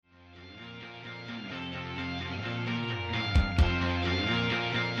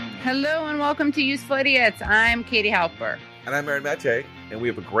Hello and welcome to Useful Idiots. I'm Katie Halper. And I'm Aaron Mate, and we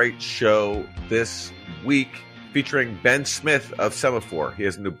have a great show this week featuring Ben Smith of Semaphore. He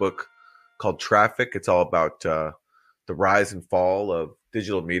has a new book called Traffic. It's all about the rise and fall of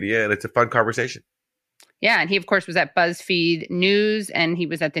digital media, and it's a fun conversation. Yeah, and he, of course, was at Buzzfeed News, and he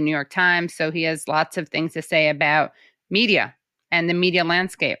was at the New York Times, so he has lots of things to say about media and the media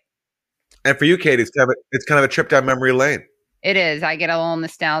landscape. And for you, Katie, it's kind of a trip down memory lane. It is. I get a little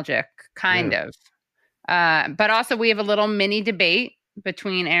nostalgic, kind of. But also, we have a little mini debate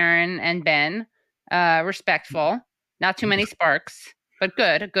between Aaron and Ben. Respectful, not too many sparks, but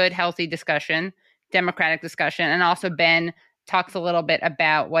good. A good, healthy discussion, democratic discussion. And also, Ben talks a little bit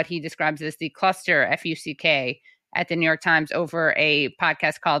about what he describes as the cluster, F-U-C-K, at the New York Times over a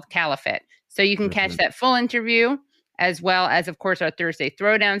podcast called Caliphate. So you can catch that full interview, as well as, of course, our Thursday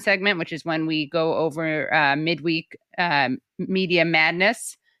Throwdown segment, which is when we go over midweek media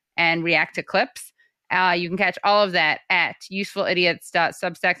madness and react to clips. You can catch all of that at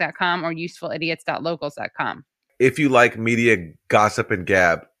usefulidiots.substack.com or usefulidiots.locals.com. If you like media gossip and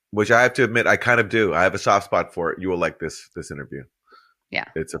gab, which I have to admit I kind of do, I have a soft spot for it, you will like this interview. Yeah.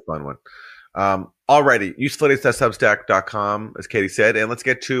 It's a fun one. Alrighty, usefulidiots.substack.com, as Katie said, and let's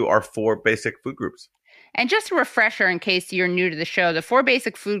get to our 4 basic food groups. And just a refresher in case you're new to the show, the 4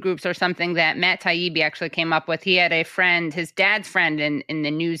 basic food groups are something that Matt Taibbi actually came up with. He had a friend, his dad's friend in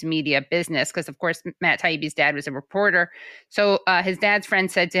the news media business, because of course Matt Taibbi's dad was a reporter. So his dad's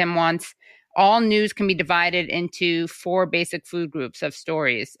friend said to him once, all news can be divided into 4 basic food groups of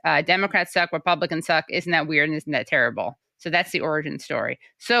stories. Democrats suck, Republicans suck. Isn't that weird and isn't that terrible? So that's the origin story.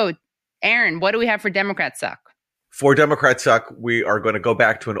 So Aaron, what do we have for Democrats suck? For Democrats suck, we are going to go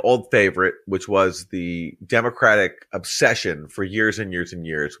back to an old favorite, which was the Democratic obsession for years and years and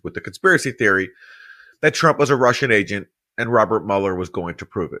years with the conspiracy theory that Trump was a Russian agent and Robert Mueller was going to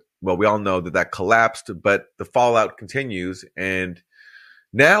prove it. Well, we all know that collapsed, but the fallout continues. And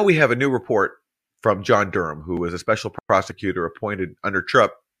now we have a new report from John Durham, who was a special prosecutor appointed under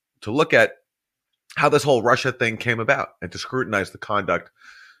Trump to look at how this whole Russia thing came about and to scrutinize the conduct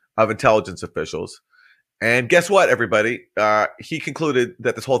of intelligence officials. And guess what, everybody? He concluded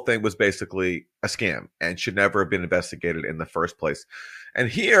that this whole thing was basically a scam and should never have been investigated in the first place. And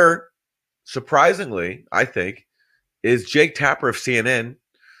here, surprisingly, I think, is Jake Tapper of CNN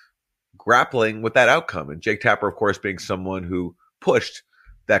grappling with that outcome. And Jake Tapper, of course, being someone who pushed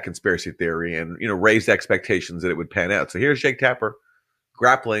that conspiracy theory and, raised expectations that it would pan out. So here's Jake Tapper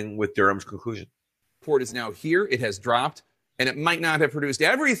grappling with Durham's conclusion. The report is now here. It has dropped. And it might not have produced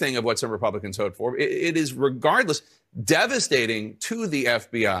everything of what some Republicans hoped for. It is, regardless, devastating to the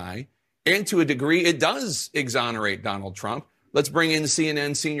FBI. And to a degree, it does exonerate Donald Trump. Let's bring in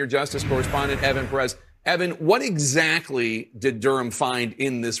CNN senior justice correspondent Evan Perez. Evan, what exactly did Durham find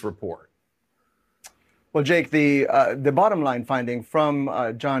in this report? Well, Jake, the bottom line finding from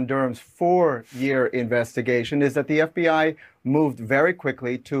John Durham's 4-year investigation is that the FBI moved very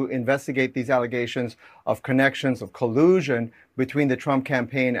quickly to investigate these allegations of connections, of collusion between the Trump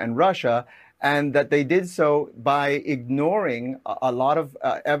campaign and Russia, and that they did so by ignoring a lot of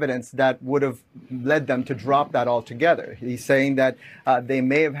evidence that would have led them to drop that altogether. He's saying that they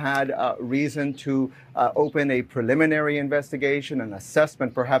may have had reason to open a preliminary investigation, an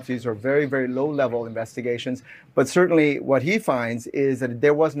assessment. Perhaps these are very, very low-level investigations. But certainly what he finds is that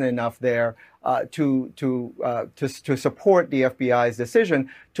there wasn't enough there to support the FBI's decision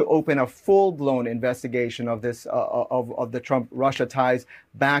to open a full-blown investigation of this of the Trump-Russia ties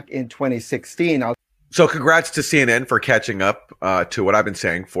back in 2016. So congrats to CNN for catching up to what I've been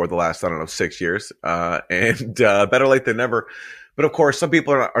saying for the last, 6 years, and better late than never. But of course, some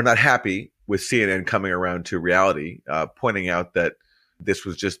people are not happy with CNN coming around to reality, pointing out that this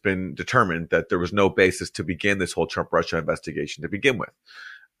was just been determined that there was no basis to begin this whole Trump-Russia investigation to begin with.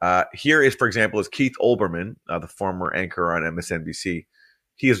 Here is, for example, is Keith Olbermann, the former anchor on MSNBC.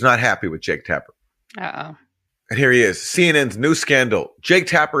 He is not happy with Jake Tapper. Uh-oh. And here he is, CNN's new scandal. Jake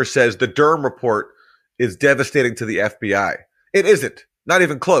Tapper says the Durham report is devastating to the FBI. It isn't. Not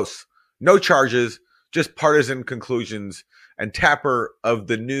even close. No charges, just partisan conclusions. And Tapper of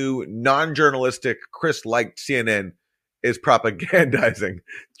the new non-journalistic Chris-liked CNN is propagandizing.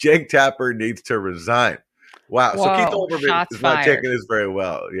 Jake Tapper needs to resign. Wow. Whoa, so Keith Olbermann is not fired. taking this very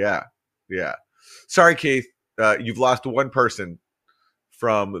well. Yeah. Sorry, Keith. You've lost one person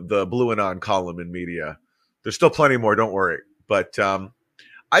from the Blue Anon column in media. There's still plenty more. Don't worry. But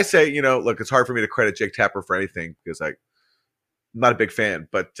I say, look, it's hard for me to credit Jake Tapper for anything because I'm not a big fan.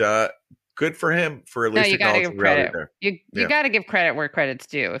 But good for him for at least acknowledging reality there. You got to give credit where credit's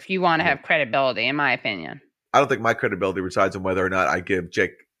due if you want to have credibility, in my opinion. I don't think my credibility resides in whether or not I give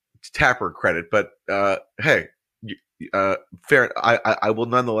Jake Tapper credit, but hey, fair. I will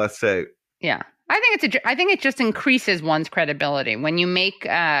nonetheless say, yeah, I think it just increases one's credibility when you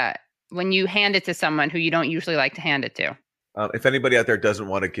when you hand it to someone who you don't usually like to hand it to. If anybody out there doesn't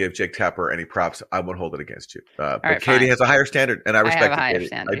want to give Jake Tapper any props, I won't hold it against you. But right, Katie fine. has a higher standard, and I respect I have a it. higher Katie.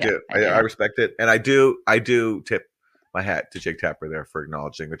 standard. I do. I respect it, and I do tip my hat to Jake Tapper there for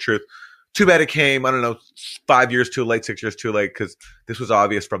acknowledging the truth. Too bad it came, I don't know, 5 years too late, 6 years too late, because this was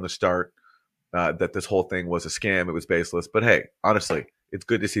obvious from the start that this whole thing was a scam. It was baseless. But hey, honestly, it's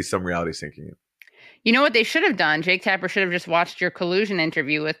good to see some reality sinking in. You know what they should have done? Jake Tapper should have just watched your collusion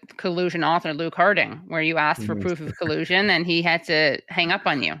interview with collusion author Luke Harding, where you asked for proof of collusion and he had to hang up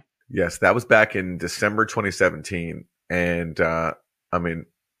on you. Yes, that was back in December 2017. And I mean,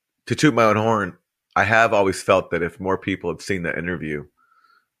 to toot my own horn, I have always felt that if more people had seen that interview,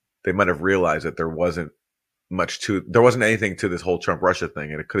 they might have realized that there wasn't anything to this whole Trump-Russia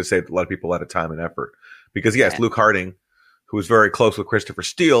thing. And it could have saved a lot of people a lot of time and effort. Because yes, Luke Harding, who was very close with Christopher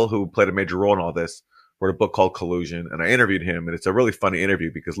Steele, who played a major role in all this, wrote a book called Collusion, and I interviewed him, and it's a really funny interview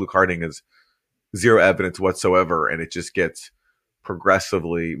because Luke Harding is zero evidence whatsoever, and it just gets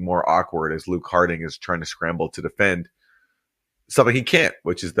progressively more awkward as Luke Harding is trying to scramble to defend something he can't,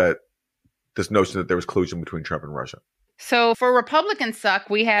 which is that this notion that there was collusion between Trump and Russia. So for Republican suck,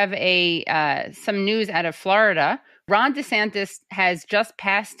 we have some news out of Florida. Ron DeSantis has just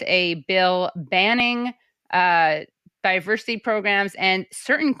passed a bill banning diversity programs and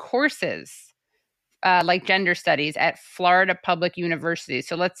certain courses like gender studies at Florida public universities.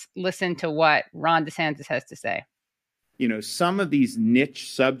 So let's listen to what Ron DeSantis has to say. You know, some of these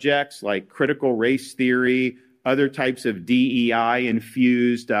niche subjects like critical race theory, other types of DEI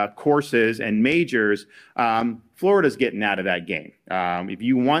infused courses and majors, Florida's getting out of that game. If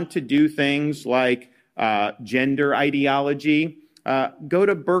you want to do things like gender ideology, go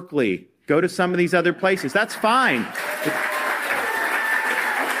to Berkeley, go to some of these other places. That's fine.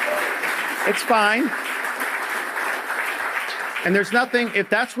 It's fine. And there's nothing, if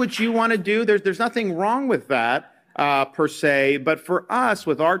that's what you want to do, there's nothing wrong with that per se. But for us,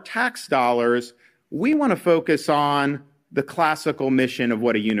 with our tax dollars, we want to focus on the classical mission of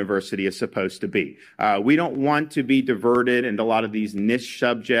what a university is supposed to be. We don't want to be diverted into a lot of these niche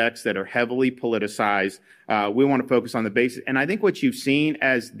subjects that are heavily politicized. We want to focus on the basics. And I think what you've seen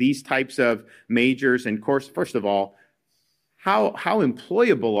as these types of majors and courses, first of all, how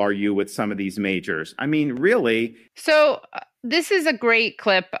employable are you with some of these majors? I mean, really. So this is a great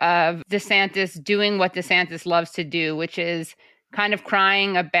clip of DeSantis doing what DeSantis loves to do, which is kind of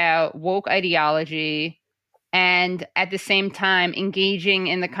crying about woke ideology and at the same time engaging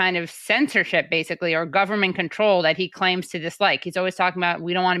in the kind of censorship, basically, or government control that he claims to dislike. He's always talking about,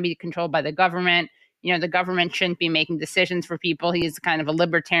 we don't want to be controlled by the government. You know, the government shouldn't be making decisions for people. He's kind of a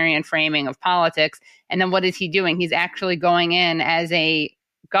libertarian framing of politics. And then what is he doing? He's actually going in as a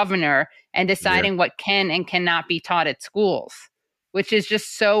governor and deciding what can and cannot be taught at schools, which is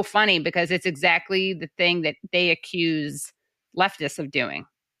just so funny because it's exactly the thing that they accuse leftists of doing,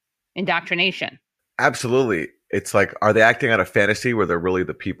 indoctrination. Absolutely. It's like, are they acting out of fantasy where they're really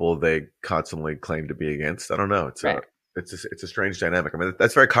the people they constantly claim to be against? I don't know. It's a strange dynamic. I mean,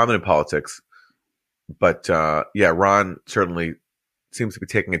 that's very common in politics. But Ron certainly seems to be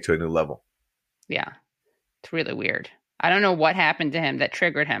taking it to a new level. Yeah. It's really weird. I don't know what happened to him that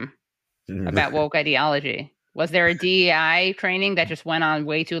triggered him about woke ideology. Was there a DEI training that just went on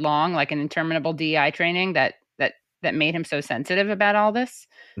way too long, like an interminable DEI training that made him so sensitive about all this?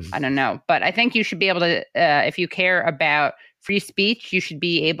 I don't know. But I think you should be able to, if you care about free speech, you should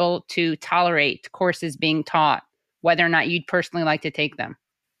be able to tolerate courses being taught, whether or not you'd personally like to take them.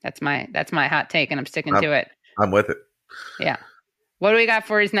 That's my hot take, and I'm sticking to it. I'm with it. Yeah. What do we got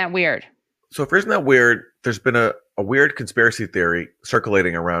for Isn't That Weird? So for Isn't That Weird, there's been a weird conspiracy theory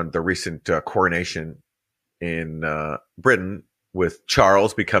circulating around the recent coronation in Britain with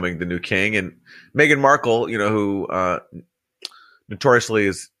Charles becoming the new king, and Meghan Markle, you know, who notoriously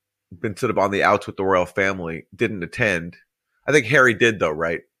has been sort of on the outs with the royal family, didn't attend. I think Harry did, though,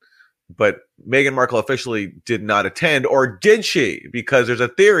 right? But Meghan Markle officially did not attend, or did she? Because there's a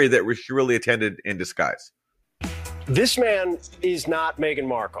theory that she really attended in disguise. This man is not Meghan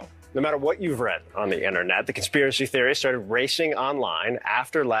Markle. No matter what you've read on the internet, the conspiracy theories started racing online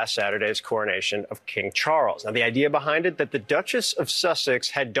after last Saturday's coronation of King Charles. Now, the idea behind it, that the Duchess of Sussex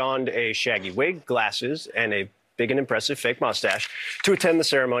had donned a shaggy wig, glasses, and a big and impressive fake mustache to attend the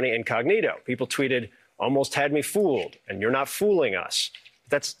ceremony incognito. People tweeted, "Almost had me fooled, and you're not fooling us."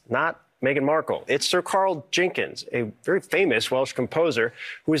 That's not Meghan Markle. It's Sir Carl Jenkins, a very famous Welsh composer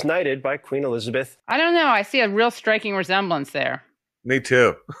who was knighted by Queen Elizabeth. I don't know. I see a real striking resemblance there. Me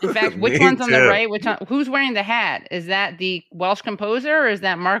too. In fact, which Me one's on the too. right? Who's wearing the hat? Is that the Welsh composer or is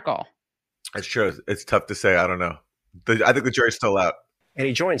that Markle? That's true. It's tough to say. I don't know. I think the jury's still out. And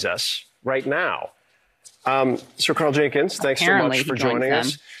he joins us right now. Sir Carl Jenkins, thanks Apparently so much for joining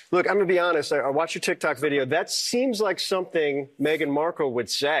us. Look, I'm going to be honest. I watched your TikTok video. That seems like something Meghan Markle would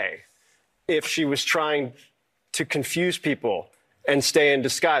say if she was trying to confuse people and stay in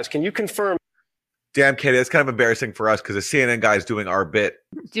disguise. Can you confirm? Damn, Katie, that's kind of embarrassing for us because the CNN guy is doing our bit.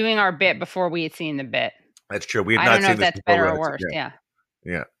 Doing our bit before we had seen the bit. That's true. We had I not don't know seen if this that's before. better or worse.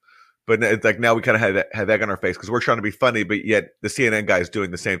 Yeah. But it's like now we kind of have egg on our face because we're trying to be funny, but yet the CNN guy is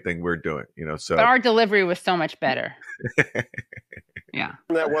doing the same thing we're doing. So. But our delivery was so much better. Yeah.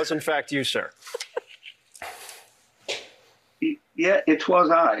 That was in fact you, sir. Yeah, it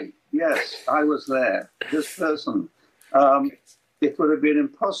was I. Yes, I was there. This person. It would have been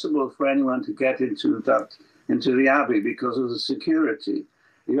impossible for anyone to get into the Abbey because of the security.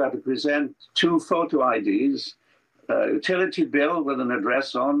 You had to present 2 photo IDs, a utility bill with an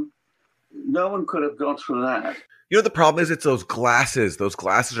address on. No one could have got through that. The problem is it's those glasses. Those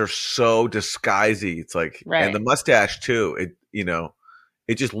glasses are so disguisey. It's like, right. And the mustache too.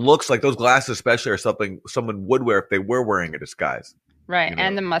 It just looks like those glasses, especially, are something someone would wear if they were wearing a disguise. Right,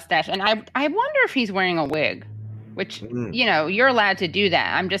 and the mustache. And I wonder if he's wearing a wig, which you're allowed to do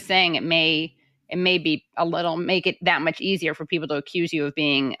that. I'm just saying it may be make it that much easier for people to accuse you of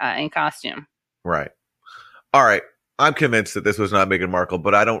being in costume. Right. All right. I'm convinced that this was not Meghan Markle,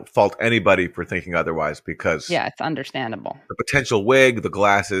 but I don't fault anybody for thinking otherwise because it's understandable. The potential wig, the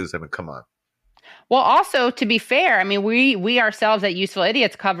glasses. I mean, come on. Well, also, to be fair, I mean, we ourselves at Useful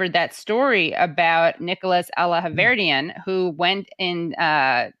Idiots covered that story about Nicholas Alahaverdian, who went in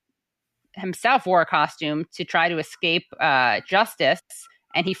himself wore a costume to try to escape justice,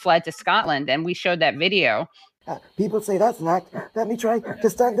 and he fled to Scotland, and we showed that video. People say that's an act. Let me try to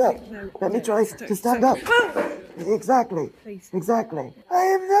stand up. Let me try to stand up. Exactly. Exactly. I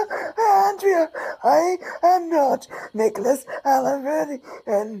am not Andrea. I am not Nicholas Alaverdi,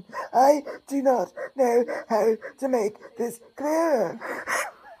 and I do not know how to make this clearer.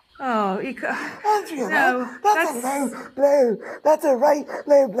 Oh, Andrea, no, that's a low blow. That's a right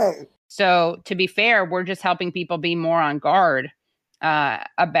low blow. So, to be fair, we're just helping people be more on guard about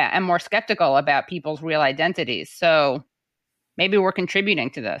and more skeptical about people's real identities. So maybe we're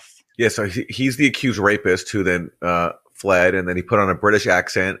contributing to this. Yeah, so he's the accused rapist who then fled, and then he put on a British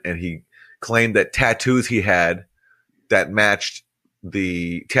accent, and he claimed that tattoos he had that matched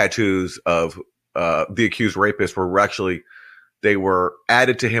the tattoos of the accused rapist they were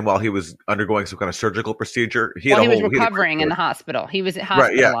added to him while he was undergoing some kind of surgical procedure. He was recovering in the hospital. He was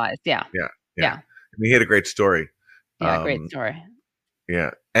hospitalized. Right, yeah. I mean, he had a great story. Yeah, great story.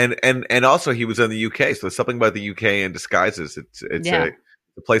 Yeah, and also he was in the UK, so there's something about the UK and disguises. It's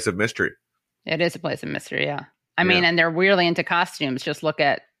a place of mystery. It is a place of mystery. Yeah, I mean, and they're really into costumes. Just look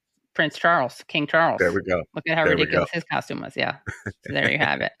at Prince Charles, King Charles. There we go. Look at how ridiculous his costume was. Yeah, so there you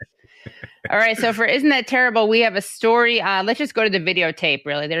have it. All right, so for Isn't That Terrible, we have a story. Let's just go to the videotape.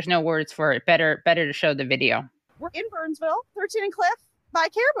 Really, there's no words for it. Better to show the video. We're in Burnsville, 13 and Cliff by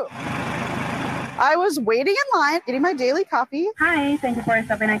Caribou. I was waiting in line, getting my daily coffee. Hi, thank you for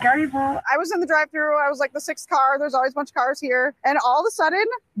stopping at Caribou. I was in the drive-thru. I was like the 6th car. There's always a bunch of cars here. And all of a sudden,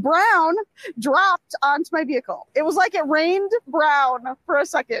 brown dropped onto my vehicle. It was like it rained brown for a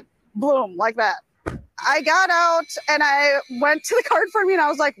second. Bloom, like that. I got out and I went to the car in front of me and I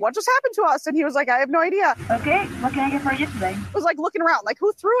was like, what just happened to us? And he was like, I have no idea. Okay, what can I get for you today? I was like looking around, like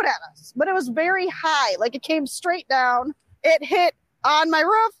who threw it at us? But it was very high. Like it came straight down. It hit on my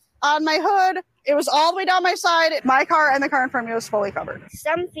roof, on my hood. It was all the way down my side. My car and the car in front of me was fully covered.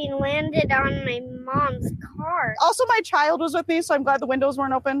 Something landed on my mom's car. Also, my child was with me, so I'm glad the windows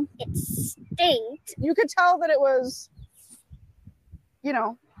weren't open. It stinked. You could tell that it was, It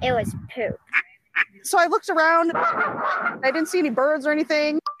was poop. So I looked around. I didn't see any birds or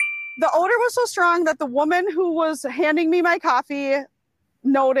anything. The odor was so strong that the woman who was handing me my coffee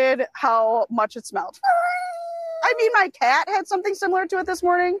noted how much it smelled. I mean, my cat had something similar to it this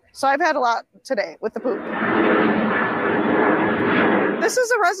morning, so I've had a lot today with the poop. This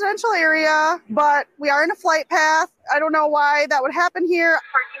is a residential area, but we are in a flight path. I don't know why that would happen here.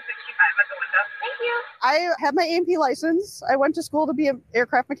 1465 at the window. I Thank you. have my A&P license. I went to school to be an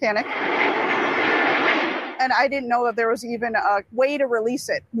aircraft mechanic. And I didn't know that there was even a way to release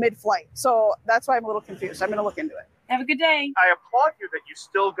it mid-flight. So that's why I'm a little confused. I'm going to look into it. Have a good day. I applaud you that you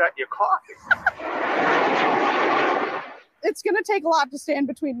still got your coffee. It's going to take a lot to stand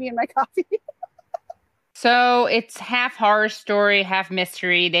between me and my coffee. So it's half horror story, half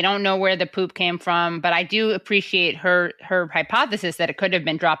mystery. They don't know where the poop came from, but I do appreciate her hypothesis that it could have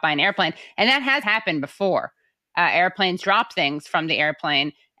been dropped by an airplane, and that has happened before. Airplanes drop things from the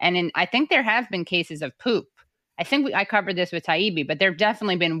airplane, and I think there have been cases of poop. I think I covered this with Taibbi, but there have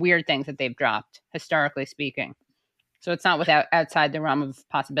definitely been weird things that they've dropped, historically speaking. So it's not outside the realm of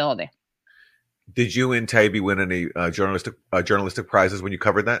possibility. Did you and Taibbi win any journalistic prizes when you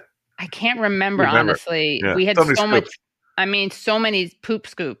covered that? I can't remember. Honestly. Yeah. We had so much. I mean, so many poop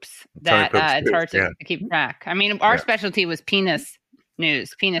scoops that it's hard to keep track. I mean, our specialty was penis-based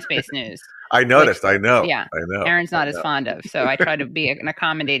news. I noticed. I know. Yeah. I know. Aaron's not as fond of, so I try to be an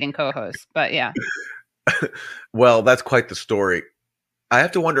accommodating co-host. But yeah. Well, that's quite the story. I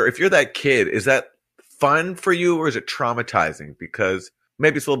have to wonder, if you're that kid, is that fun for you or is it traumatizing? Because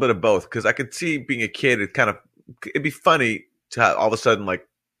maybe it's a little bit of both. Because I could see being a kid, it'd be funny to have all of a sudden, like,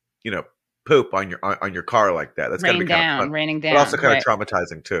 poop on your car like that. That's gotta be kind of fun, raining down, but also kind of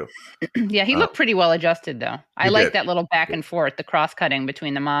traumatizing too. Yeah, he looked pretty well adjusted though. I like that little back and forth, the cross cutting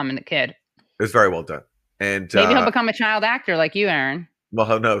between the mom and the kid. It was very well done, and maybe he'll become a child actor like you, Aaron. Well,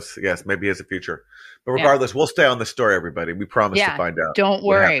 who knows? Yes, maybe he has a future. But regardless, we'll stay on the story, everybody. We promise to find out. Don't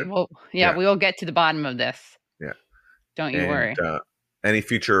worry. We will get to the bottom of this. Yeah. Don't you worry. Any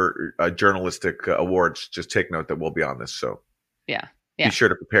future journalistic awards, just take note that we'll be on this. So yeah. Be sure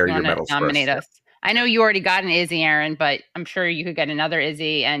to prepare your medals. Nominate us. I know you already got an Izzy, Aaron, but I'm sure you could get another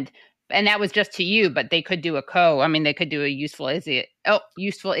Izzy, and that was just to you. But they could do a co. I mean, they could do a useful Izzy. Oh,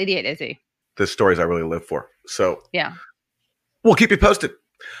 useful idiot Izzy. The stories I really live for. So yeah, we'll keep you posted.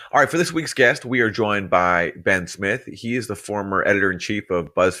 All right, for this week's guest, we are joined by Ben Smith. He is the former editor-in-chief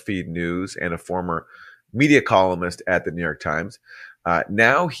of Buzzfeed News and a former media columnist at the New York Times.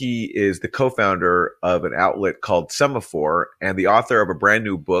 Now he is the co-founder of an outlet called Semaphore and the author of a brand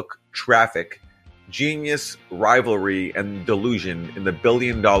new book, Traffic, Genius, Rivalry, and Delusion in the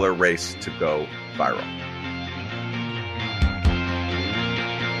Billion-Dollar Race to Go Viral.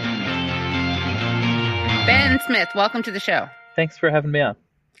 Ben Smith, welcome to the show. Thanks for having me on.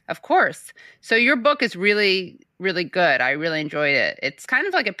 Of course. So your book is really, really good. I really enjoyed it. It's kind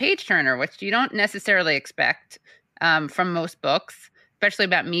of like a page turner, which you don't necessarily expect from most books, especially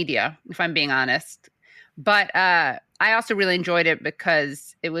about media, if I'm being honest. But I also really enjoyed it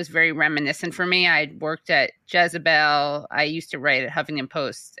because it was very reminiscent for me. I worked at Jezebel. I used to write at Huffington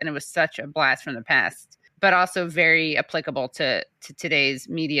Post, and it was such a blast from the past, but also very applicable to today's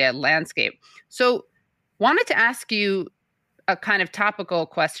media landscape. So wanted to ask you a kind of topical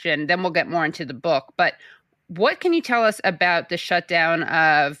question, then we'll get more into the book. But what can you tell us about the shutdown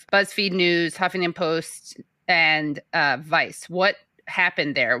of BuzzFeed News, Huffington Post, and Vice? What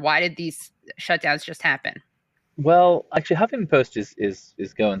happened there? Why did these shutdowns just happen? Well, actually, Huffington Post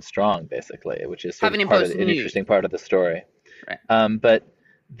is going strong, basically, which is sort of an interesting part of the story. Right. But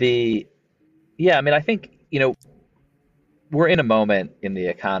I think, we're in a moment in the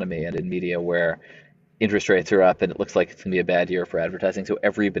economy and in media where interest rates are up and it looks like it's going to be a bad year for advertising. So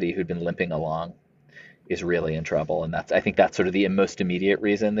everybody who'd been limping along is really in trouble. And I think that's sort of the most immediate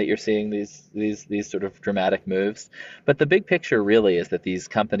reason that you're seeing these sort of dramatic moves. But the big picture really is that these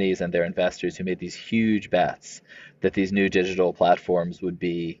companies and their investors who made these huge bets that these new digital platforms would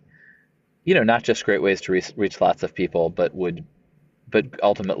be, not just great ways to reach lots of people, but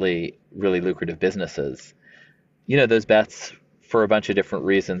ultimately really lucrative businesses. Those bets, for a bunch of different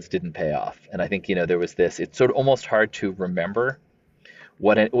reasons, didn't pay off. And I think, there was this, it's sort of almost hard to remember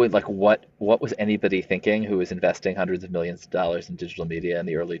what was anybody thinking who was investing hundreds of millions of dollars in digital media in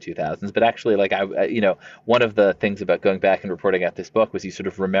the early 2000s. But actually, one of the things about going back and reporting out this book was you sort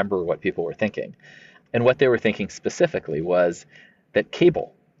of remember what people were thinking. And what they were thinking specifically was that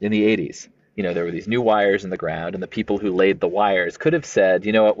cable in the 80s, there were these new wires in the ground, and the people who laid the wires could have said,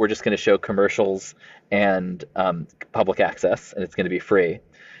 you know what, we're just going to show commercials and public access, and it's going to be free.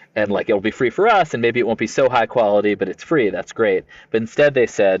 And it'll be free for us, and maybe it won't be so high quality, but it's free. That's great. But instead they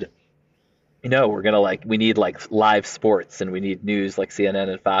said, we're going to we need live sports, and we need news like CNN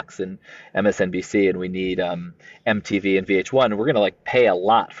and Fox and MSNBC, and we need MTV and VH1. And we're going to pay a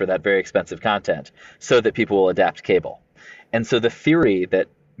lot for that very expensive content so that people will adapt cable. And so the theory that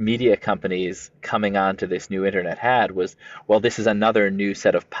media companies coming onto this new internet had was, well, this is another new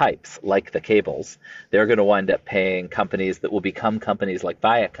set of pipes like the cables. They're going to wind up paying companies that will become companies like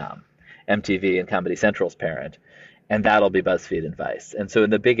Viacom, MTV and Comedy Central's parent, and that'll be BuzzFeed and Vice. And so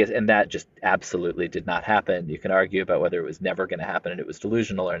and that just absolutely did not happen. You can argue about whether it was never going to happen and it was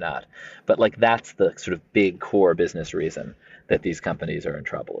delusional or not. But that's the sort of big core business reason that these companies are in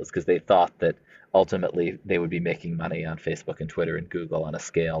trouble, is because they thought that ultimately they would be making money on Facebook and Twitter and Google on a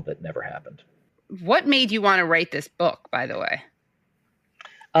scale that never happened. What made you want to write this book, by the way?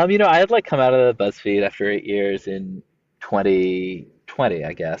 I had come out of the Buzzfeed after 8 years in 2020,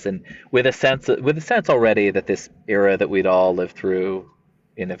 I guess, and with a sense already that this era that we'd all lived through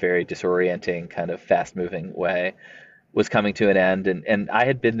in a very disorienting kind of fast-moving way was coming to an end, and I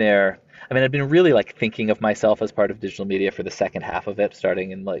had been there. I mean, I'd been really thinking of myself as part of digital media for the second half of it,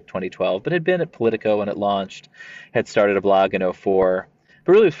 starting in 2012, but had been at Politico when it launched, had started a blog in 2004,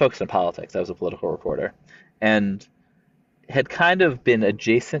 but really was focused on politics. I was a political reporter, and had kind of been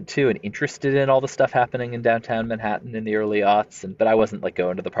adjacent to and interested in all the stuff happening in downtown Manhattan in the early aughts, but I wasn't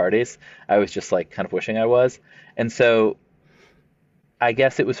going to the parties. I was just kind of wishing I was. And so I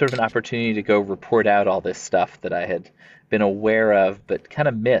guess it was sort of an opportunity to go report out all this stuff that I had been aware of but kind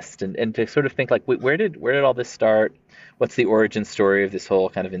of missed, and to sort of think where did all this start? What's the origin story of this whole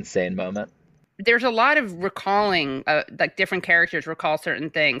kind of insane moment? There's a lot of recalling, different characters recall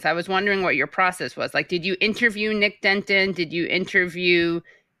certain things. I was wondering what your process was. Did you interview Nick Denton? Did you interview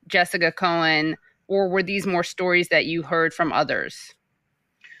Jessica Cohen? Or were these more stories that you heard from others?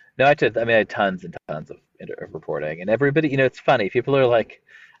 No, I had tons and tons of reporting. And everybody, it's funny. People are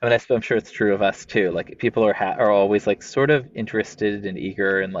I'm sure it's true of us too. People are always sort of interested and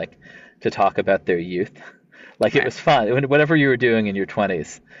eager and to talk about their youth. Right. It was fun. Whatever you were doing in your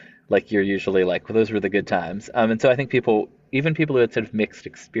 20s. You're usually well, those were the good times. And so I think even people who had sort of mixed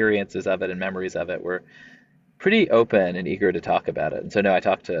experiences of it and memories of it were pretty open and eager to talk about it. And so, no, I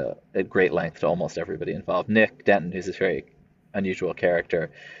talked at great length to almost everybody involved. Nick Denton, who's this very unusual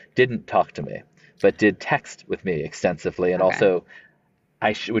character, didn't talk to me, but did text with me extensively. And also,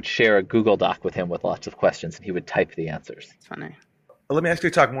 I would share a Google Doc with him with lots of questions, and he would type the answers. It's funny. Let me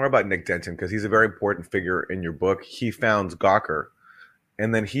actually talk more about Nick Denton, because he's a very important figure in your book. He founds Gawker.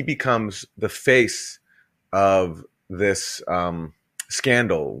 And then he becomes the face of this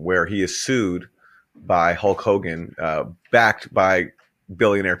scandal where he is sued by Hulk Hogan, backed by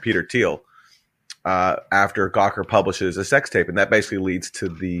billionaire Peter Thiel, after Gawker publishes a sex tape. And that basically leads to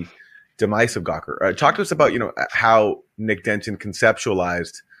the demise of Gawker. Talk to us about, how Nick Denton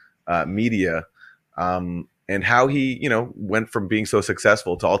conceptualized media and how he, went from being so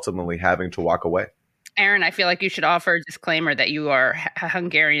successful to ultimately having to walk away. Aaron, I feel like you should offer a disclaimer that you are a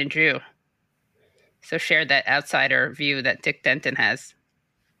Hungarian Jew. So share that outsider view that Dick Denton has.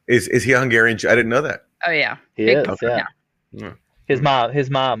 Is he a Hungarian Jew? I didn't know that. Oh, yeah. He is, yeah. His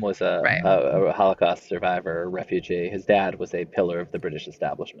mom was a Holocaust survivor, a refugee. His dad was a pillar of the British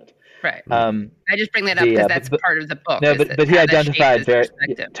establishment. Right. I just bring that up because that's part of the book. No, but he identified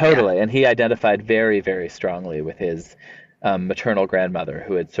and he identified very, very strongly with his maternal grandmother,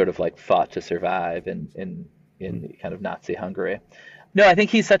 who had sort of fought to survive in kind of Nazi Hungary. No, I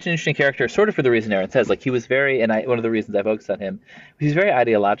think he's such an interesting character, sort of for the reason Aaron says. He was very, one of the reasons I focused on him, he's very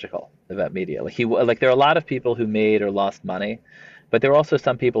ideological about media. There are a lot of people who made or lost money, but there were also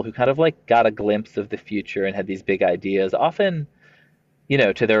some people who kind of got a glimpse of the future and had these big ideas, often,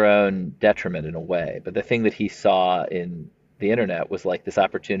 to their own detriment in a way. But the thing that he saw in the internet was this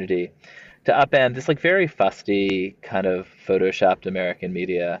opportunity to upend this very fusty kind of photoshopped American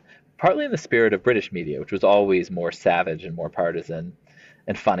media, partly in the spirit of British media, which was always more savage and more partisan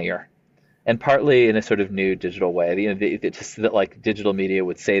and funnier, and partly in a sort of new digital way. Just that digital media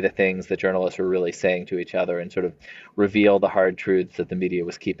would say the things that journalists were really saying to each other and sort of reveal the hard truths that the media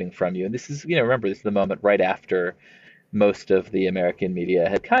was keeping from you. And this is, remember, this is the moment right after most of the American media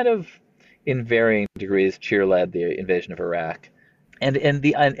had kind of, in varying degrees, cheerled the invasion of Iraq. And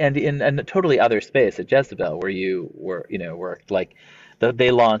in a totally other space at Jezebel, where you worked,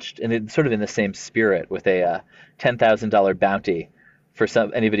 they launched, and it's sort of in the same spirit, with a $10,000 bounty for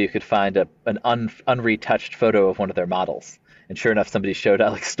anybody who could find an unretouched photo of one of their models. And sure enough, somebody showed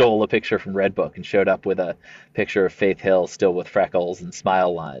up, stole a picture from Redbook and showed up with a picture of Faith Hill still with freckles and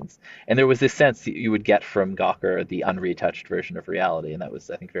smile lines. And there was this sense that you would get from Gawker the unretouched version of reality, and that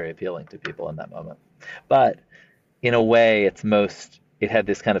was, I think, very appealing to people in that moment. But in a way, it had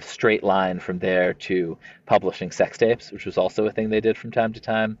this kind of straight line from there to publishing sex tapes, which was also a thing they did from time to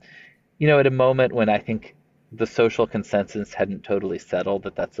time. At a moment when I think the social consensus hadn't totally settled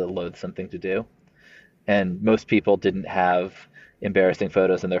that that's a loathsome thing to do. And most people didn't have embarrassing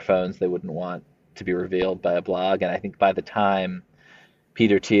photos in their phones they wouldn't want to be revealed by a blog. And I think by the time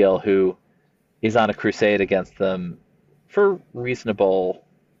Peter Thiel, who is on a crusade against them for reasonable,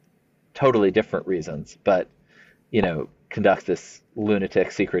 totally different reasons, but, conducts this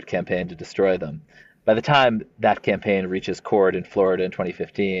lunatic secret campaign to destroy them. By the time that campaign reaches court in Florida in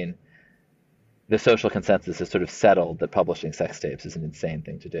 2015, the social consensus is sort of settled that publishing sex tapes is an insane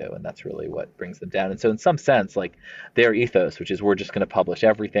thing to do, and that's really what brings them down. And so in some sense, like their ethos, which is we're just going to publish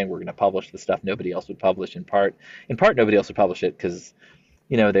everything, we're going to publish the stuff nobody else would publish, in part nobody else would publish it because,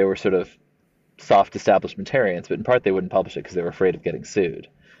 they were sort of soft establishmentarians, but in part they wouldn't publish it because they were afraid of getting sued.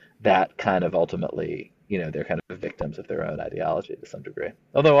 That kind of ultimately, they're kind of victims of their own ideology to some degree,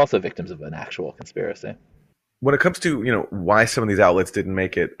 although also victims of an actual conspiracy. When it comes to, why some of these outlets didn't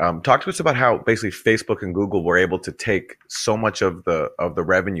make it, talk to us about how basically Facebook and Google were able to take so much of the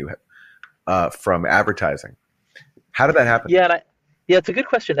revenue from advertising. How did that happen? Yeah, it's a good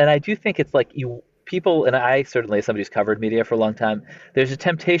question, and I do think it's like people, and I certainly, as somebody who's covered media for a long time, there's a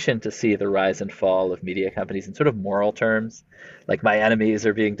temptation to see the rise and fall of media companies in sort of moral terms, like my enemies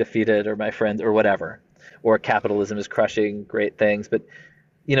are being defeated, or my friends, or whatever, or capitalism is crushing great things, but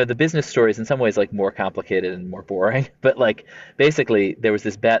the business story is in some ways like more complicated and more boring. But like basically there was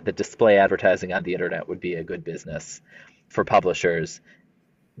this bet that display advertising on the internet would be a good business for publishers.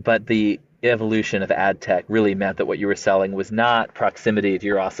 But the evolution of ad tech really meant that what you were selling was not proximity to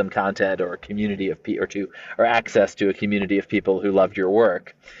your awesome content or a community of or access to a community of people who loved your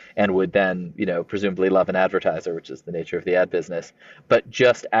work and would then, presumably love an advertiser, which is the nature of the ad business, but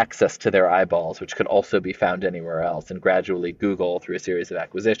just access to their eyeballs, which could also be found anywhere else. And gradually Google, through a series of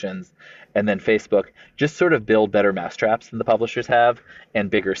acquisitions, and then Facebook, just sort of build better mousetraps than the publishers have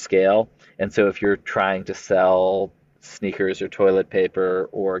and bigger scale. And so if you're trying to sell sneakers or toilet paper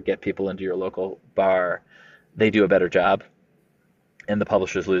or get people into your local bar, they do a better job, and the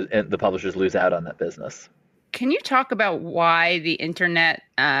publishers lose out on that business. Can you talk about why the internet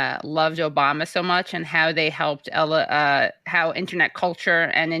loved Obama so much, and how they helped how internet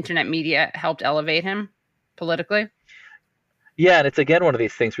culture and internet media helped elevate him politically? Yeah, and it's again one of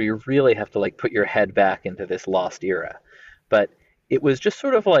these things where you really have to like put your head back into this lost era. But it was just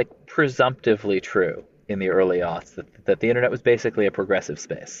sort of like presumptively true in the early aughts that the internet was basically a progressive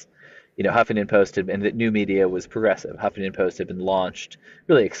space. Huffington Post and that new media was progressive. Huffington Post had been launched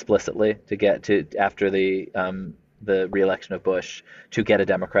really explicitly to get to after the re-election of Bush to get a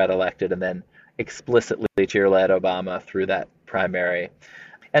Democrat elected, and then explicitly cheerlead Obama through that primary.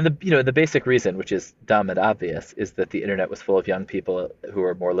 And the basic reason, which is dumb and obvious, is that the internet was full of young people who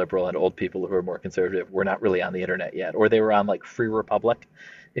are more liberal and old people who are more conservative were not really on the internet yet, or they were on like Free Republic,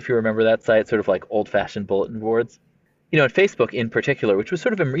 if you remember that site, sort of like old-fashioned bulletin boards. And Facebook in particular, which was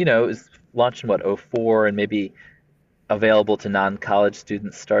sort of, it was launched in, 04 and maybe available to non-college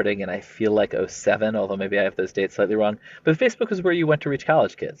students starting in, I feel like 07, although maybe I have those dates slightly wrong. But Facebook was where you went to reach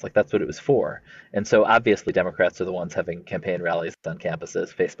college kids. Like that's what it was for. And so obviously Democrats are the ones having campaign rallies on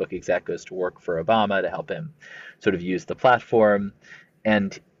campuses. Facebook exec goes to work for Obama to help him sort of use the platform.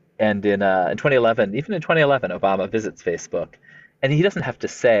 And in 2011, even in 2011, Obama visits Facebook. And he doesn't have to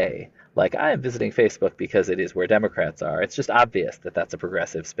say, like, I am visiting Facebook because it is where Democrats are. It's just obvious that that's a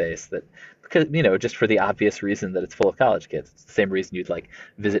progressive space because, just for the obvious reason that it's full of college kids. It's the same reason you'd, like,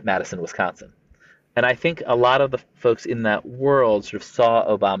 visit Madison, Wisconsin. And I think a lot of the folks in that world sort of saw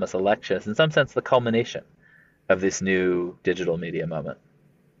Obama's election as, in some sense, the culmination of this new digital media moment.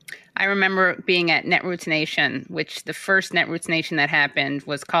 I remember being at Netroots Nation, which the first Netroots Nation that happened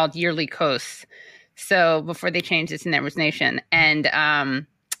was called Yearly Coasts. So before they changed it to Netroots Nation. And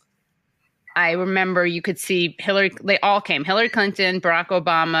I remember you could see they all came. Hillary Clinton, Barack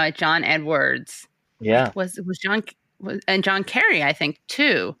Obama, John Edwards. Yeah. Was John and John Kerry, I think,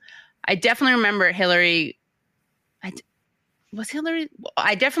 too. I definitely remember Hillary. I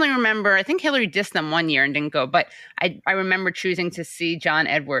definitely remember, I think Hillary dissed them one year and didn't go. But I remember choosing to see John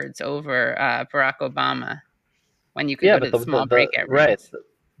Edwards over Barack Obama when you could go to the small breakout rooms. Right.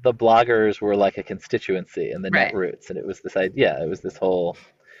 The bloggers were like a constituency in the Netroots, and it was this idea. It was this whole.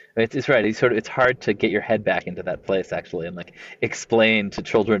 It's right. It's hard to get your head back into that place actually, and like explain to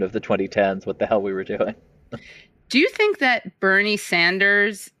children of the 2010s what the hell we were doing. Do you think that Bernie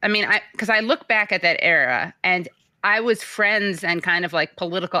Sanders? I mean, because I look back at that era, and I was friends and kind of like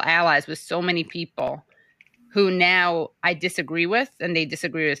political allies with so many people who now I disagree with, and they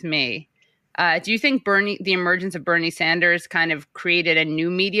disagree with me. Do you think the emergence of Bernie Sanders kind of created a new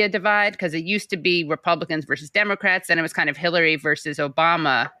media divide? Because it used to be Republicans versus Democrats, then it was kind of Hillary versus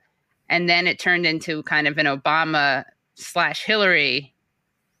Obama, and then it turned into kind of an Obama/Hillary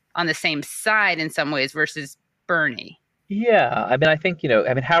on the same side in some ways versus Bernie. Yeah, I mean, I think,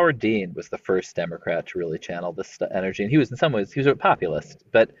 Howard Dean was the first Democrat to really channel this energy, and he was in some ways, he was a populist,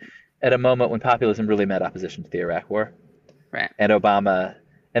 but at a moment when populism really met opposition to the Iraq War. Right.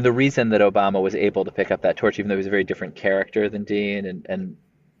 And the reason that Obama was able to pick up that torch, even though he was a very different character than Dean, and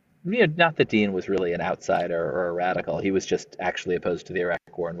not that Dean was really an outsider or a radical. He was just actually opposed to the Iraq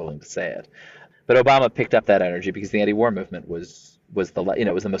War and willing to say it. But Obama picked up that energy because the anti-war movement was was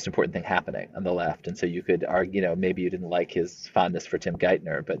the most important thing happening on the left, and so you could argue, maybe you didn't like his fondness for Tim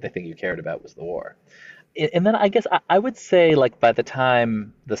Geithner, but the thing you cared about was the war. And then I guess I would say, like, by the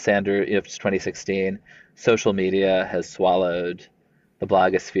time the Sanders, it's 2016, social media has swallowed the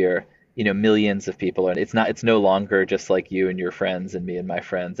blogosphere. Millions of people are. It's no longer just like you and your friends and me and my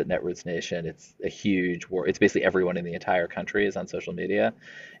friends at Netroots Nation. It's a huge war. It's basically everyone in the entire country is on social media,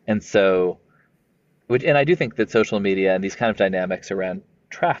 and so. And I do think that social media and these kind of dynamics around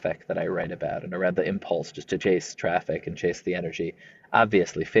traffic that I write about and around the impulse just to chase traffic and chase the energy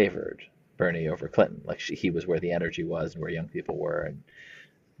obviously favored Bernie over Clinton. Like he was where the energy was and where young people were.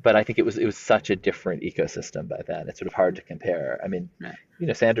 But I think it was such a different ecosystem by then. It's sort of hard to compare. I mean,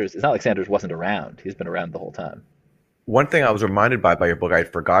 Sanders. It's not like Sanders wasn't around. He's been around the whole time. One thing I was reminded by your book I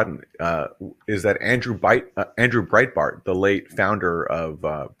had forgotten is that Andrew Breitbart, the late founder of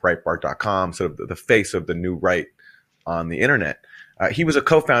Breitbart.com, sort of the face of the new right on the internet, he was a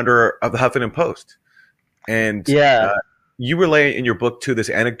co-founder of the Huffington Post. And you relay in your book to this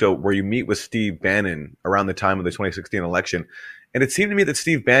anecdote where you meet with Steve Bannon around the time of the 2016 election. And it seemed to me that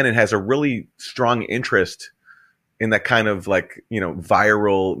Steve Bannon has a really strong interest in that kind of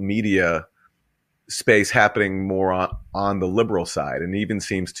viral media space happening more on the liberal side, and even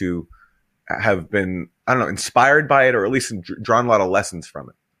seems to have been, inspired by it, or at least drawn a lot of lessons from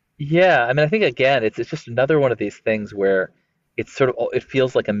it. Yeah, I mean, I think again, it's just another one of these things where it's sort of, it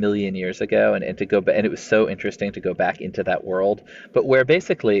feels like a million years ago, and to go back, and it was so interesting to go back into that world, but where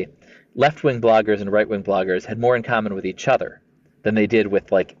basically left-wing bloggers and right-wing bloggers had more in common with each other than they did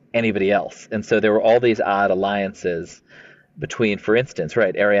with anybody else, and so there were all these odd alliances between, for instance,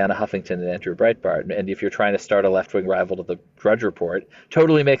 Arianna Huffington and Andrew Breitbart. And if you're trying to start a left-wing rival to the Drudge Report,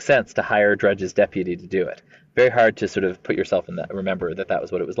 totally makes sense to hire Drudge's deputy to do it. Very hard to sort of put yourself in that, remember that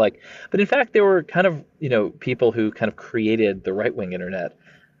was what it was like. But in fact, there were kind of, people who kind of created the right-wing internet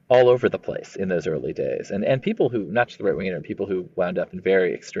all over the place in those early days. And people who, not just the right-wing internet, people who wound up in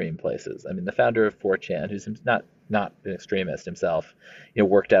very extreme places. I mean, the founder of 4chan, who's not an extremist himself,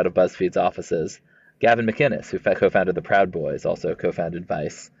 worked out of Buzzfeed's offices. Gavin McInnes, who co-founded the Proud Boys, also co-founded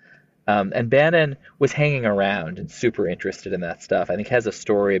Vice. And Bannon was hanging around and super interested in that stuff. I think has a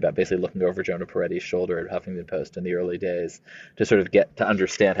story about basically looking over Jonah Peretti's shoulder at Huffington Post in the early days to sort of get to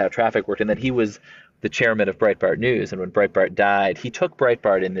understand how traffic worked. And then he was the chairman of Breitbart News. And when Breitbart died, he took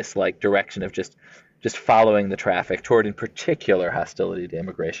Breitbart in this direction of just following the traffic toward, in particular, hostility to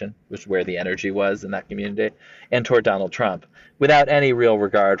immigration, which is where the energy was in that community, and toward Donald Trump, without any real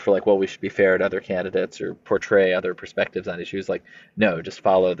regard for we should be fair to other candidates or portray other perspectives on issues. No, just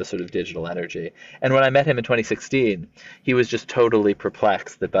follow the sort of digital energy. And when I met him in 2016, he was just totally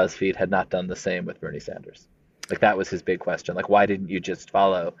perplexed that BuzzFeed had not done the same with Bernie Sanders. That was his big question. Why didn't you just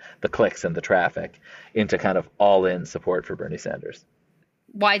follow the clicks and the traffic into kind of all-in support for Bernie Sanders?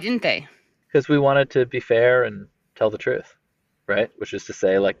 Why didn't they? Because we wanted to be fair and tell the truth, right? Which is to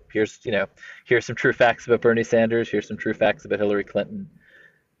say, here's some true facts about Bernie Sanders, here's some true facts about Hillary Clinton.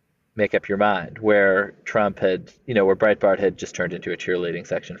 Make up your mind. Where Trump had, where Breitbart had just turned into a cheerleading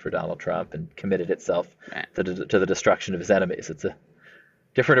section for Donald Trump and committed itself to the destruction of his enemies. It's a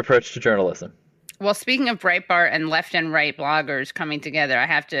different approach to journalism. Well, speaking of Breitbart and left and right bloggers coming together, I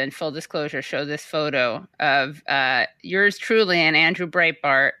have to, in full disclosure, show this photo of yours truly and Andrew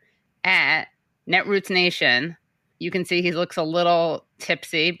Breitbart at Netroots Nation. You can see he looks a little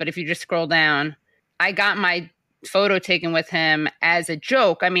tipsy, but if you just scroll down, I got my photo taken with him as a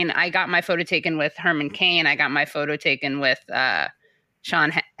joke. I mean, I got my photo taken with Herman Cain. I got my photo taken with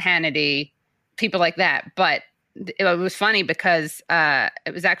Sean Hannity, people like that. But it was funny because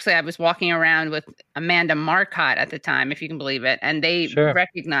it was actually, I was walking around with Amanda Marcotte at the time, if you can believe it, and they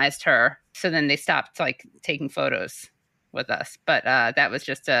recognized her. So then they stopped taking photos with us. But that was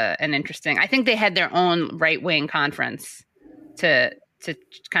just an interesting, I think they had their own right-wing conference to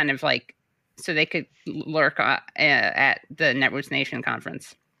kind of so they could lurk at the Netroots Nation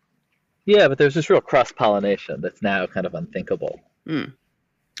conference. Yeah, but there's this real cross-pollination that's now kind of unthinkable.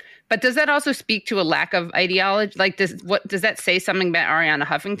 But does that also speak to a lack of ideology? Does that say something about Arianna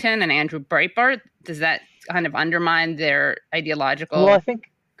Huffington and Andrew Breitbart? Does that kind of undermine their ideological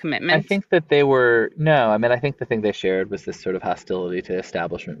commitment? I think that they were, no, I mean, I think the thing they shared was this sort of hostility to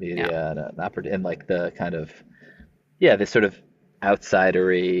establishment media and the kind of, this sort of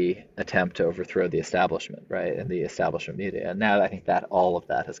outsidery attempt to overthrow the establishment, right? And the establishment media. And now I think that all of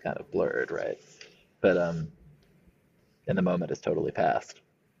that has kind of blurred, right? But in the moment, it's totally passed.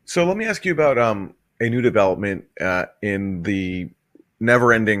 So let me ask you about a new development in the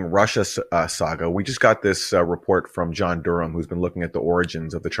never-ending Russia saga. We just got this report from John Durham, who's been looking at the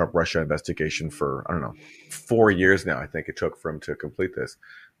origins of the Trump-Russia investigation for, I don't know, 4 years now, I think it took for him to complete this.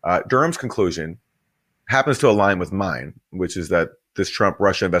 Durham's conclusion happens to align with mine, which is that this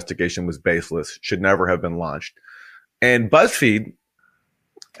Trump-Russia investigation was baseless, should never have been launched. And BuzzFeed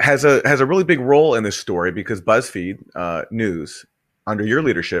has a really big role in this story because BuzzFeed News, under your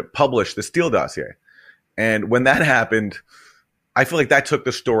leadership, published the Steele dossier. And when that happened, I feel like that took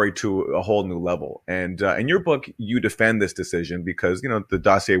the story to a whole new level. And in your book, you defend this decision because, the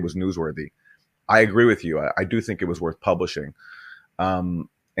dossier was newsworthy. I agree with you. I do think it was worth publishing. And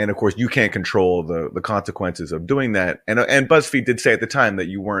of course, you can't control the consequences of doing that. And BuzzFeed did say at the time that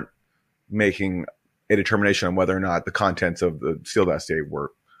you weren't making a determination on whether or not the contents of the Steele dossier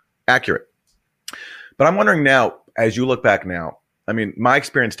were accurate. But I'm wondering now, as you look back now, I mean, my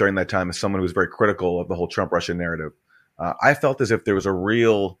experience during that time as someone who was very critical of the whole Trump-Russia narrative, I felt as if there was a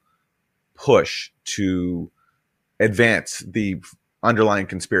real push to advance the underlying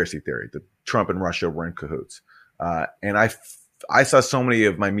conspiracy theory that Trump and Russia were in cahoots. And I saw so many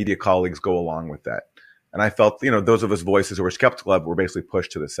of my media colleagues go along with that. And I felt, those of us voices who were skeptical of it were basically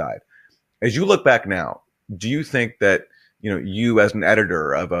pushed to the side. As you look back now, do you think that, you as an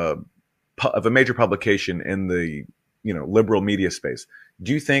editor of a major publication in the, liberal media space,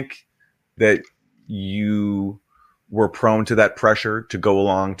 do you think that you were prone to that pressure to go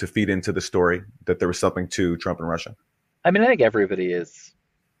along to feed into the story that there was something to Trump and Russia? I mean, I think everybody is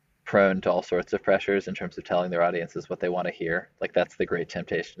prone to all sorts of pressures in terms of telling their audiences what they want to hear. Like, that's the great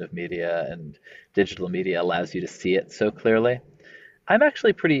temptation of media, and digital media allows you to see it so clearly. I'm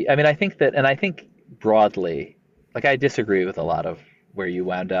actually I think broadly, like, I disagree with a lot of where you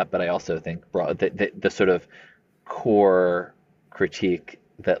wound up, but I also think the sort of core critique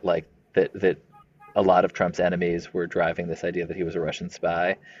that a lot of Trump's enemies were driving this idea that he was a Russian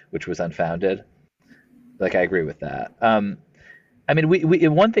spy, which was unfounded. Like, I agree with that. I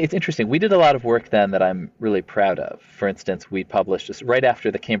mean, one thing, it's interesting. We did a lot of work then that I'm really proud of. For instance, we published just right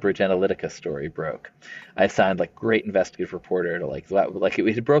after the Cambridge Analytica story broke. I assigned great investigative reporter to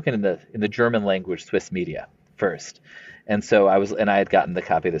it had broken in the German language Swiss media first. And so I had gotten the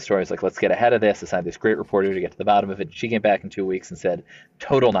copy of the story. I was like, let's get ahead of this. Assigned this great reporter to get to the bottom of it. She came back in 2 weeks and said,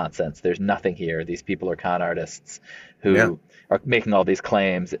 total nonsense. There's nothing here. These people are con artists who are making all these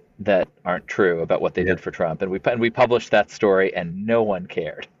claims that aren't true about what they did for Trump. And we published that story, and no one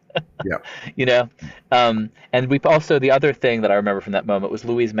cared. And we also, the other thing that I remember from that moment was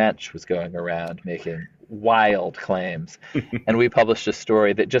Louise Mensch was going around making wild claims. And we published a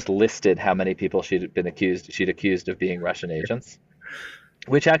story that just listed how many people she'd accused of being Russian agents,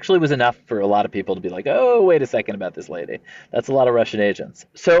 which actually was enough for a lot of people to be like, oh, wait a second about this lady. That's a lot of Russian agents.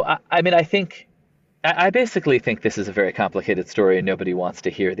 So, I basically think this is a very complicated story, and nobody wants to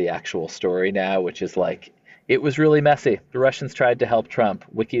hear the actual story now, which is it was really messy. The Russians tried to help Trump.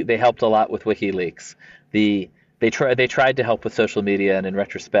 They helped a lot with WikiLeaks. They tried to help with social media, and in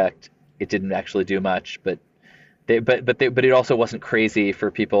retrospect, it didn't actually do much. But it also wasn't crazy for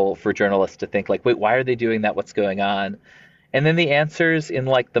journalists to think wait, why are they doing that? What's going on? And then the answers in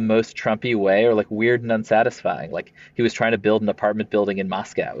the most Trumpy way are weird and unsatisfying. He was trying to build an apartment building in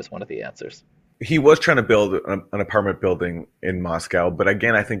Moscow was one of the answers. He was trying to build an apartment building in Moscow, but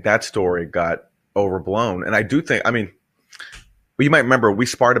again, I think that story got overblown. And I do think, you might remember we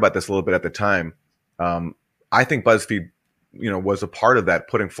sparred about this a little bit at the time. I think BuzzFeed, was a part of that,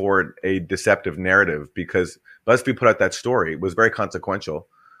 putting forward a deceptive narrative, because BuzzFeed put out that story. It was very consequential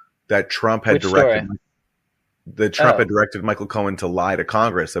that Trump had directed Michael Cohen to lie to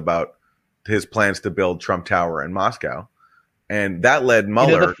Congress about his plans to build Trump Tower in Moscow, and that led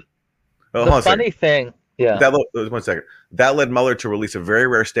Mueller. The funny thing, one second. That led Mueller to release a very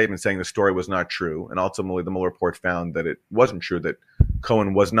rare statement saying the story was not true, and ultimately the Mueller report found that it wasn't true, that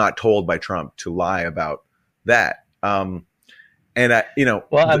Cohen was not told by Trump to lie about that. I'm glad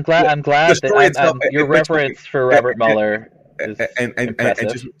that your reverence for Robert Mueller is impressive. And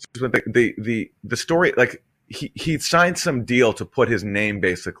just the story, he signed some deal to put his name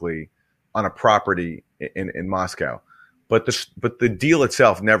basically on a property in Moscow. But the deal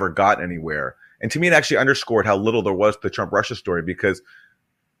itself never got anywhere. And to me, it actually underscored how little there was to the Trump-Russia story, because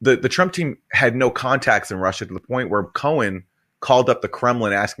the Trump team had no contacts in Russia, to the point where Cohen called up the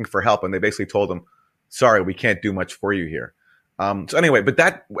Kremlin asking for help, and they basically told him, sorry, we can't do much for you here. So anyway, but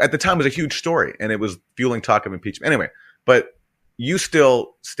that at the time was a huge story, and it was fueling talk of impeachment. Anyway, but you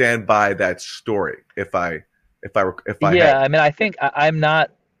still stand by that story. I think I'm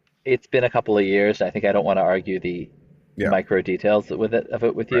not. It's been a couple of years. I think I don't want to argue the micro details of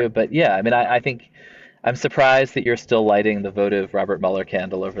it with you, but I think I'm surprised that you're still lighting the votive Robert Mueller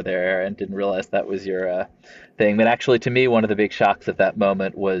candle over there and didn't realize that was your thing. But actually, to me, one of the big shocks at that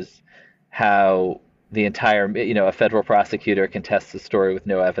moment was how the entire, a federal prosecutor contests the story with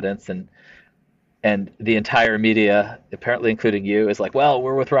no evidence, and the entire media, apparently including you, is like, well,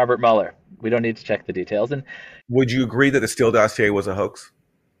 we're with Robert Mueller. We don't need to check the details. And would you agree that the Steele dossier was a hoax?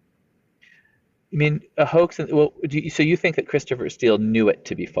 You mean a hoax? Well, so you think that Christopher Steele knew it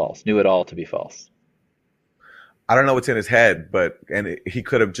to be false, knew it all to be false? I don't know what's in his head, and he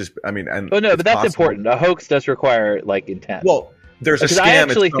could have just. I mean, and oh no, but that's possible. Important. A hoax does require like intent. Well, there's a scam. I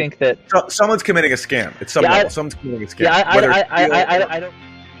actually think that someone's committing a scam. It's someone's committing a scam. Yeah, I don't.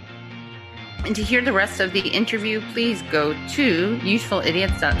 And to hear the rest of the interview, please go to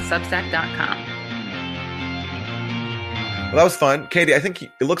usefulidiots.substack.com. Well, that was fun. Katie, I think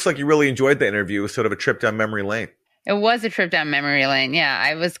it looks like you really enjoyed the interview. It was sort of a trip down memory lane. It was a trip down memory lane. Yeah,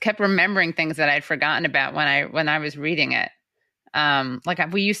 I kept remembering things that I'd forgotten about when I was reading it. I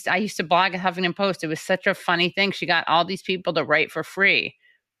used to blog at Huffington Post. It was such a funny thing. She got all these people to write for free.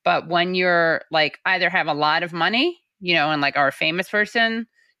 But when you're like either have a lot of money, and like are a famous person,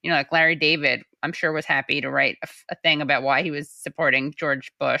 like Larry David, I'm sure was happy to write a thing about why he was supporting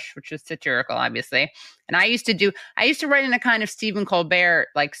George Bush, which was satirical, obviously. And I used to write in a kind of Stephen Colbert,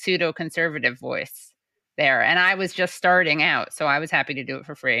 like pseudo conservative voice there. And I was just starting out. So I was happy to do it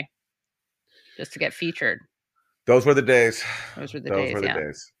for free just to get featured. Those were the days. Those were the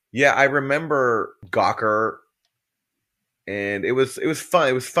days. Yeah, I remember Gawker, and it was fun.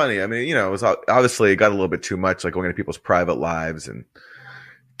 It was funny. I mean, it was obviously it got a little bit too much, like going into people's private lives and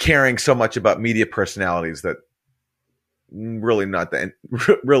caring so much about media personalities that really were not that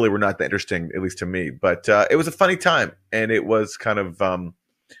interesting, at least to me. But it was a funny time, and it was kind of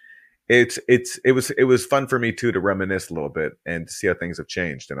it was fun for me too to reminisce a little bit and to see how things have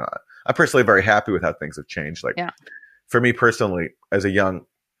changed. And I'm personally very happy with how things have changed. For me personally, as a young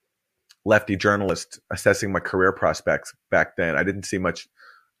lefty journalist assessing my career prospects back then, I didn't see much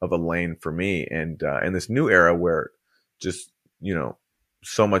of a lane for me. And in this new era where just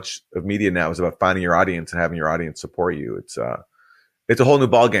so much of media now is about finding your audience and having your audience support you. It's a whole new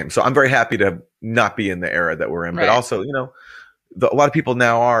ballgame. So I'm very happy to not be in the era that we're in, right. But also, a lot of people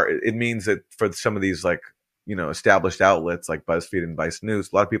now are. It means that for some of these established outlets like BuzzFeed and Vice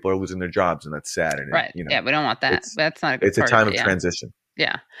News, a lot of people are losing their jobs, and that's sad. And right. Yeah, we don't want that. That's not a good It's a time of transition.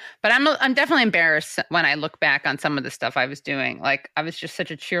 Yeah. But I'm definitely embarrassed when I look back on some of the stuff I was doing. Like I was just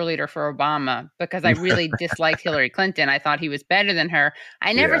such a cheerleader for Obama because I really disliked Hillary Clinton. I thought he was better than her.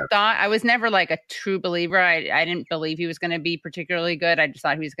 I was never like a true believer. I didn't believe he was going to be particularly good. I just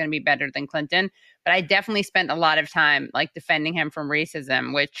thought he was going to be better than Clinton. But I definitely spent a lot of time like defending him from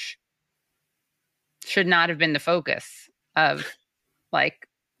racism, which should not have been the focus of like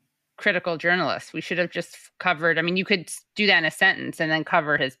critical journalists. We should have just covered. I mean, you could do that in a sentence and then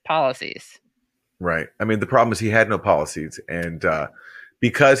cover his policies. Right. I mean, the problem is he had no policies. And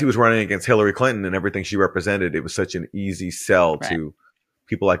because he was running against Hillary Clinton and everything she represented, it was such an easy sell to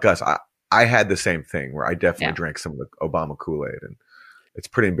people like us. I had the same thing where I definitely drank some of the Obama Kool-Aid. And it's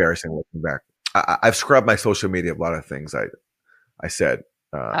pretty embarrassing looking back. I've scrubbed my social media, a lot of things I said.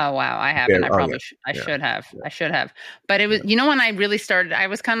 Oh wow, I haven't. I should have. But it was, when I really started, I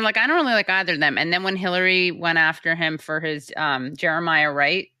was kind of like, I don't really like either of them. And then when Hillary went after him for his Jeremiah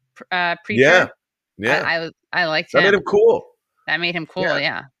Wright preacher, I liked him. That made him cool.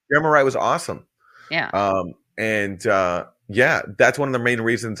 Yeah. Jeremiah Wright was awesome. Yeah. That's one of the main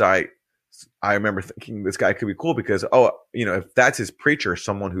reasons I remember thinking this guy could be cool because if that's his preacher,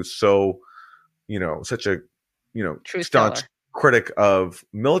 someone who's so such a true staunch stellar critic of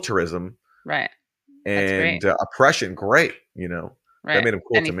militarism, right, and oppression. Great, that made him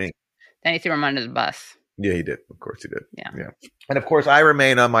cool to me. Then he threw him under the bus. Yeah, he did. Of course, he did. Yeah. And of course, I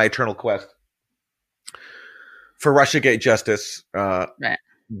remain on my eternal quest for Russiagate justice. Right.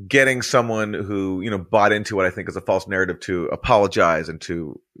 Getting someone who bought into what I think is a false narrative to apologize and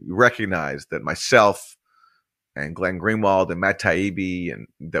to recognize that myself and Glenn Greenwald and Matt Taibbi and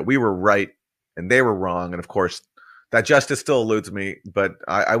that we were right and they were wrong. And of course, that justice still eludes me, but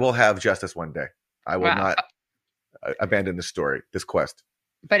I will have justice one day. I will not abandon this quest.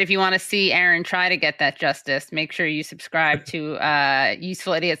 But if you want to see Aaron try to get that justice, make sure you subscribe to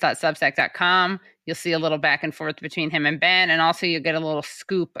usefulidiots.substack.com. You'll see a little back and forth between him and Ben, and also you'll get a little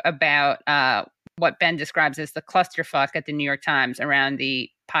scoop about what Ben describes as the clusterfuck at the New York Times around the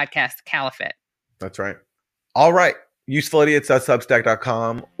podcast Caliphate. That's right. All right.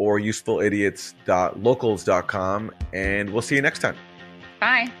 usefulidiots.substack.com or usefulidiots.locals.com, and we'll see you next time.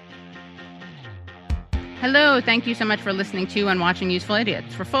 Bye. Hello, thank you so much for listening to and watching Useful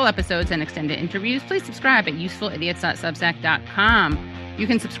Idiots. For full episodes and extended interviews, please subscribe at usefulidiots.substack.com. You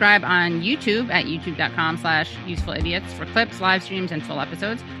can subscribe on YouTube at youtube.com/usefulidiots for clips, live streams, and full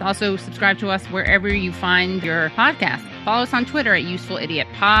episodes. Also, subscribe to us wherever you find your podcast. Follow us on Twitter at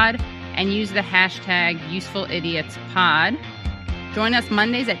UsefulIdiotPod and use the hashtag UsefulIdiotsPod. Join us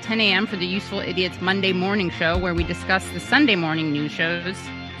Mondays at 10 a.m. for the Useful Idiots Monday Morning Show, where we discuss the Sunday morning news shows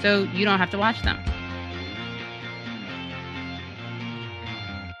so you don't have to watch them.